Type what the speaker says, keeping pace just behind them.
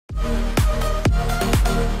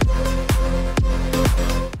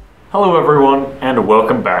Hello everyone, and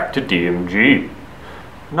welcome back to DMG.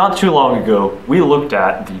 Not too long ago, we looked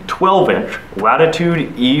at the 12-inch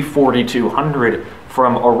Latitude E4200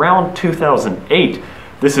 from around 2008.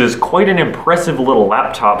 This is quite an impressive little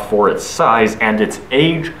laptop for its size and its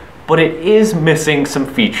age, but it is missing some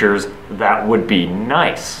features that would be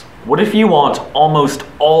nice. What if you want almost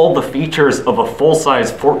all the features of a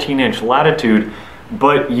full-size 14-inch Latitude,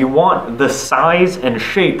 but you want the size and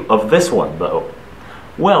shape of this one though?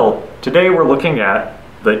 Well, today we're looking at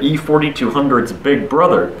the E4200's big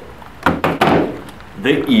brother,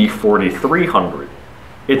 the E4300.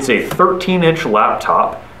 It's a 13-inch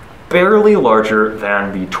laptop, barely larger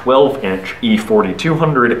than the 12-inch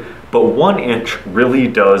E4200, but 1 inch really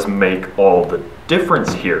does make all the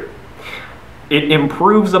difference here. It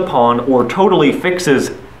improves upon or totally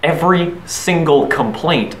fixes every single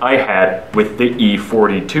complaint I had with the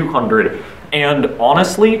E4200. And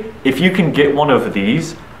honestly, if you can get one of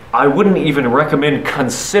these, I wouldn't even recommend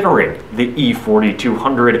considering the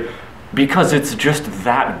E4200 because it's just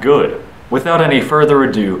that good. Without any further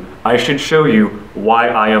ado, I should show you why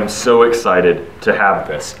I am so excited to have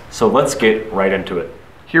this. So let's get right into it.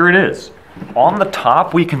 Here it is. On the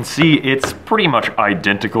top, we can see it's pretty much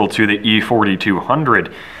identical to the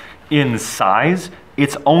E4200. In size,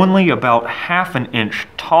 it's only about half an inch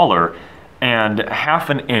taller and half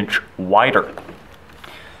an inch wider.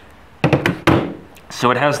 So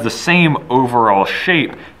it has the same overall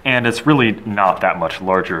shape, and it's really not that much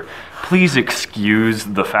larger. Please excuse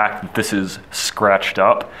the fact that this is scratched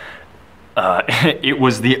up. It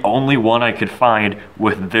was the only one I could find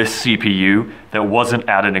with this CPU that wasn't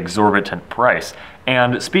at an exorbitant price.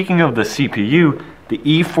 And speaking of the CPU, the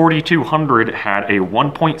E4200 had a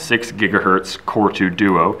 1.6 gigahertz Core 2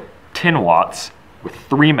 Duo, 10 watts, with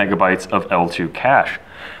 3 megabytes of L2 cache.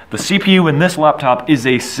 The CPU in this laptop is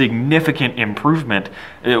a significant improvement,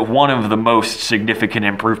 one of the most significant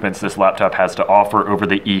improvements this laptop has to offer over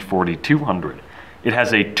the E4200. It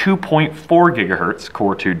has a 2.4 gigahertz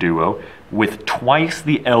Core 2 Duo with twice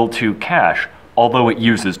the L2 cache, although it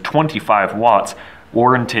uses 25 watts,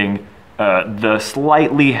 warranting the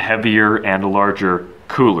slightly heavier and larger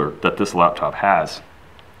cooler that this laptop has.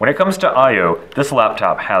 When it comes to I/O, this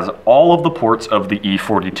laptop has all of the ports of the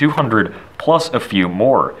E4200 plus a few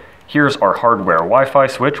more. Here's our hardware Wi-Fi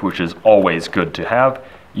switch, which is always good to have,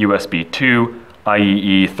 USB 2,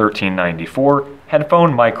 IEEE 1394,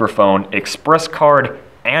 headphone, microphone, express card,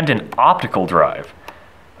 and an optical drive.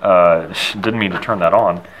 Didn't mean to turn that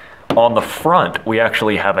on. On the front, we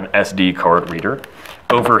actually have an SD card reader.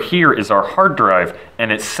 Over here is our hard drive,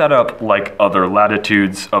 and it's set up like other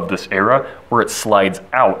Latitudes of this era, where it slides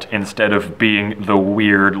out instead of being the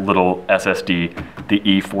weird little SSD the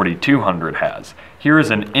E4200 has. Here is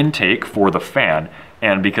an intake for the fan,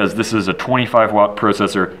 and because this is a 25 watt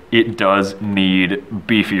processor, it does need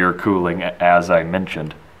beefier cooling, as I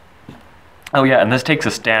mentioned. Oh yeah, and this takes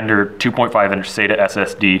a standard 2.5 inch SATA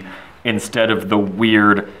SSD instead of the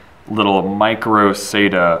weird little micro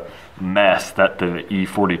SATA mess that the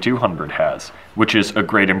E4200 has, which is a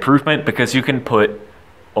great improvement because you can put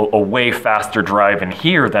a way faster drive in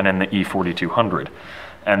here than in the E4200.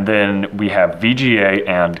 And then we have VGA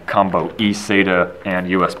and combo eSATA and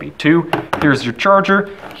USB 2. Here's your charger.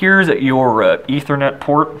 Here's your Ethernet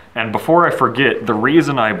port. And before I forget, the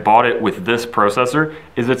reason I bought it with this processor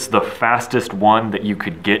is it's the fastest one that you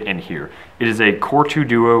could get in here. It is a Core 2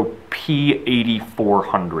 Duo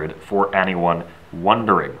P8400 for anyone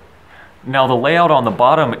wondering. Now the layout on the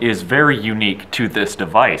bottom is very unique to this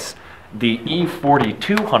device. The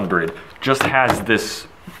E4200 just has this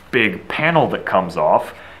big panel that comes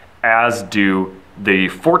off, as do the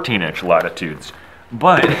 14-inch Latitudes.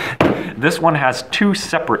 But this one has two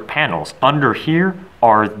separate panels. Under here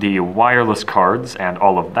are the wireless cards and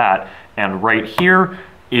all of that, and right here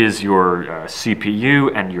is your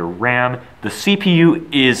CPU and your RAM. The CPU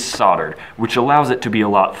is soldered, which allows it to be a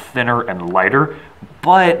lot thinner and lighter,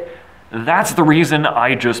 but that's the reason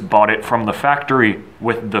I just bought it from the factory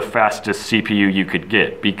with the fastest CPU you could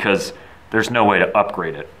get, because there's no way to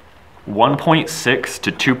upgrade it. 1.6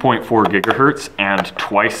 to 2.4 gigahertz and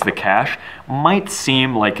twice the cache might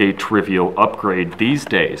seem like a trivial upgrade these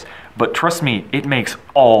days, but trust me, it makes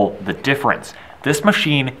all the difference. This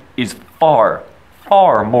machine is far,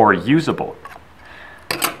 far more usable.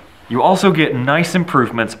 You also get nice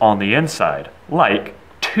improvements on the inside, like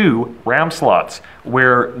 2 RAM slots,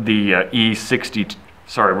 where the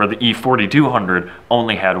E4200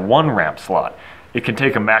 only had 1 RAM slot. It can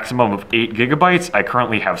take a maximum of 8 gigabytes. I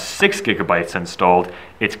currently have 6 gigabytes installed.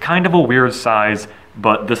 It's kind of a weird size,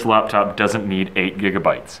 but this laptop doesn't need 8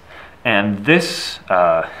 gigabytes. And this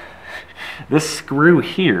This screw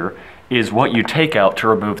here is what you take out to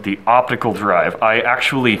remove the optical drive. I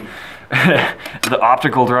actually, the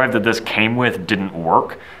optical drive that this came with didn't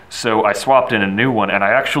work, so I swapped in a new one, and I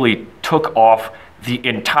actually took off the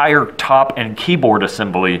entire top and keyboard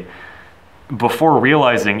assembly before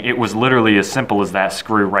realizing it was literally as simple as that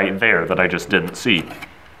screw right there that I just didn't see.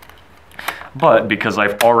 But because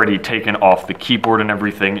I've already taken off the keyboard and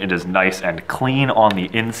everything, it is nice and clean on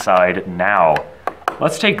the inside now.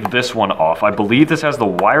 Let's take this one off. I believe this has the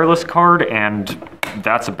wireless card, and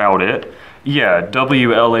that's about it. Yeah,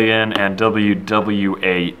 WLAN and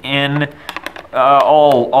WWAN.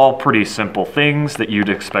 All pretty simple things that you'd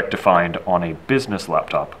expect to find on a business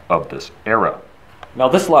laptop of this era. Now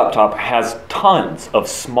this laptop has tons of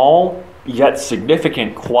small yet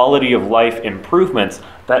significant quality of life improvements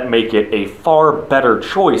that make it a far better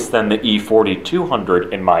choice than the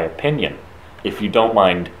E4200 in my opinion, if you don't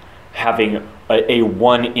mind having a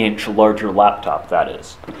 1-inch larger laptop, that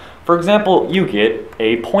is. For example, you get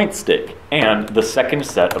a point stick and the second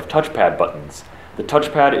set of touchpad buttons. The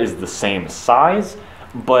touchpad is the same size,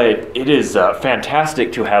 but it is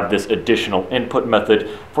fantastic to have this additional input method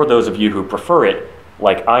for those of you who prefer it,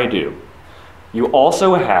 like I do. You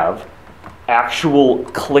also have actual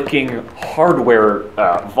clicking hardware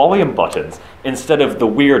volume buttons instead of the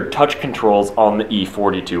weird touch controls on the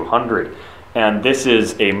E4200. And this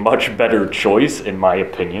is a much better choice in my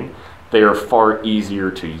opinion. They are far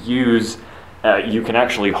easier to use. You can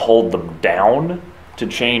actually hold them down to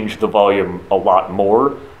change the volume a lot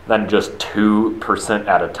more than just 2%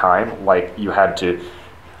 at a time, like you had to,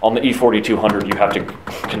 on the E4200 you have to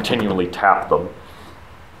continually tap them.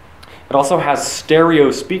 It also has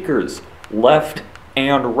stereo speakers, left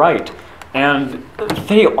and right, and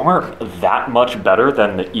they aren't that much better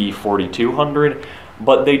than the E4200,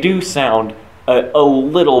 but they do sound a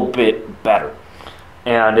little bit better.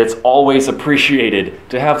 And it's always appreciated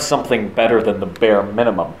to have something better than the bare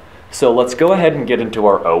minimum. So let's go ahead and get into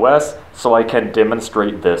our OS so I can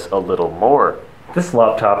demonstrate this a little more. This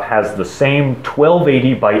laptop has the same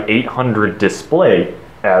 1280 by 800 display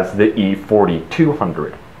as the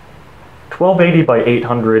E4200. 1280 by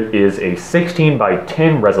 800 is a 16 by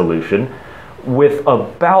 10 resolution with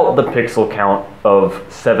about the pixel count of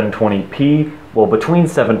 720p, well, between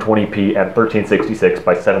 720p and 1366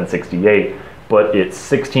 by 768, but its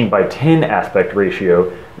 16 by 10 aspect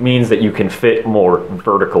ratio means that you can fit more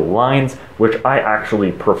vertical lines, which I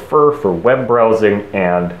actually prefer for web browsing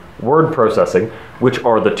and word processing, which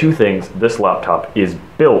are the two things this laptop is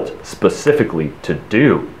built specifically to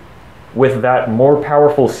do. With that more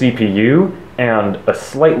powerful CPU and a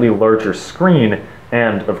slightly larger screen,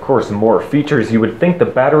 and of course more features, you would think the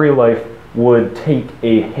battery life would take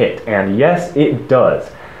a hit, and yes, it does.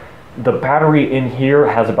 The battery in here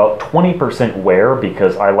has about 20% wear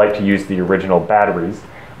because I like to use the original batteries,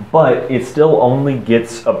 but it still only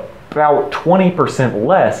gets about 20%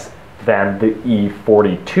 less than the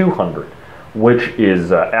E4200, which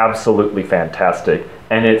is absolutely fantastic,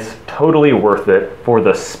 and it's totally worth it for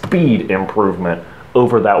the speed improvement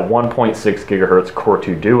over that 1.6 gigahertz Core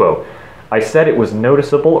 2 Duo. I said it was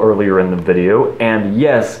noticeable earlier in the video, and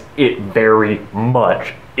yes, it very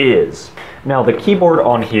much is. Now the keyboard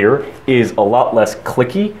on here is a lot less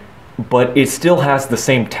clicky, but it still has the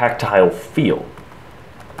same tactile feel.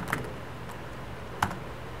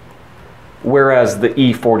 Whereas the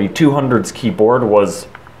E4200's keyboard was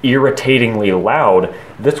irritatingly loud,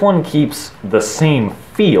 this one keeps the same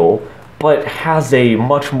feel, but has a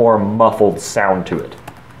much more muffled sound to it.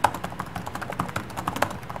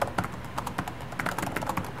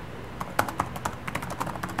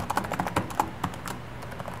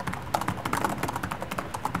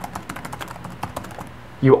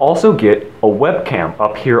 You also get a webcam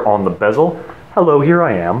up here on the bezel. Hello, here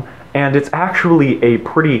I am. And it's actually a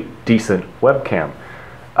pretty decent webcam.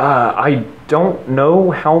 I don't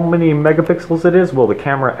know how many megapixels it is. Will the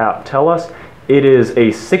camera app tell us? It is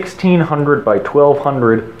a 1600 by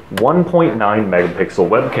 1200 1.9 megapixel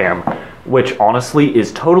webcam, which honestly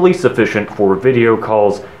is totally sufficient for video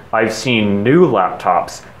calls. I've seen new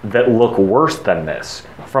laptops that look worse than this,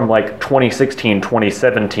 from like 2016,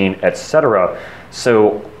 2017, etc.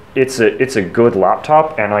 So it's a good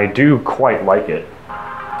laptop, and I do quite like it.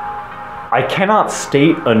 I cannot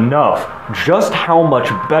state enough just how much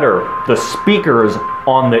better the speakers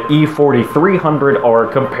on the E4300 are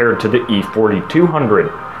compared to the E4200.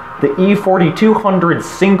 The E4200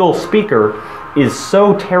 single speaker is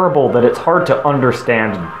so terrible that it's hard to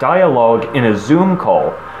understand dialogue in a Zoom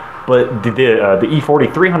call, but the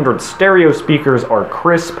E4300 stereo speakers are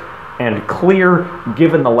crisp and clear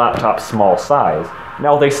given the laptop's small size.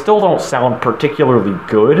 Now they still don't sound particularly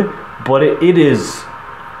good, but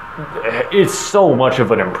it's so much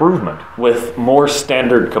of an improvement. With more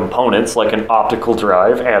standard components like an optical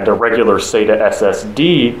drive and a regular SATA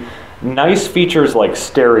SSD, nice features like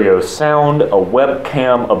stereo sound, a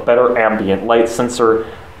webcam, a better ambient light sensor,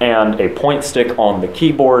 and a point stick on the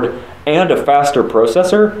keyboard, and a faster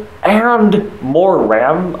processor, and more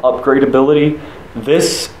RAM upgradability.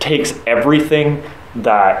 This takes everything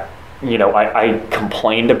that, you know, I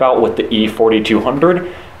complained about with the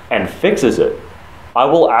E4200 and fixes it. I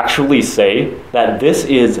will actually say that this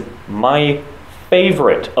is my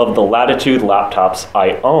favorite of the Latitude laptops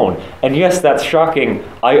I own. And yes, that's shocking.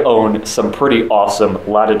 I own some pretty awesome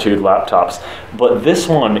Latitude laptops, but this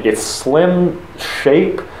one, it's slim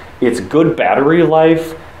shape, it's good battery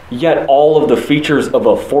life, yet all of the features of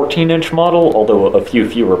a 14-inch model, although a few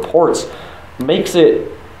fewer ports, makes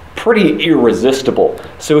it pretty irresistible.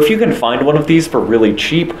 So if you can find one of these for really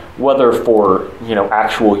cheap, whether for, you know,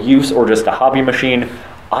 actual use or just a hobby machine,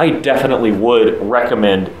 I definitely would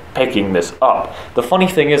recommend picking this up. The funny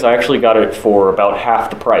thing is I actually got it for about half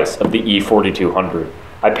the price of the E4200.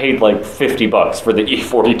 I paid like 50 bucks for the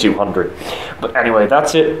E4200. But anyway,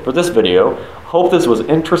 that's it for this video. Hope this was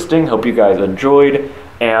interesting, hope you guys enjoyed,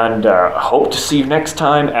 and hope to see you next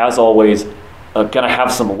time. As always, gonna have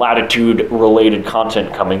some Latitude related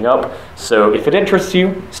content coming up, so if it interests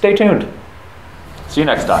you, stay tuned. See you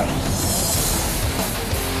next time.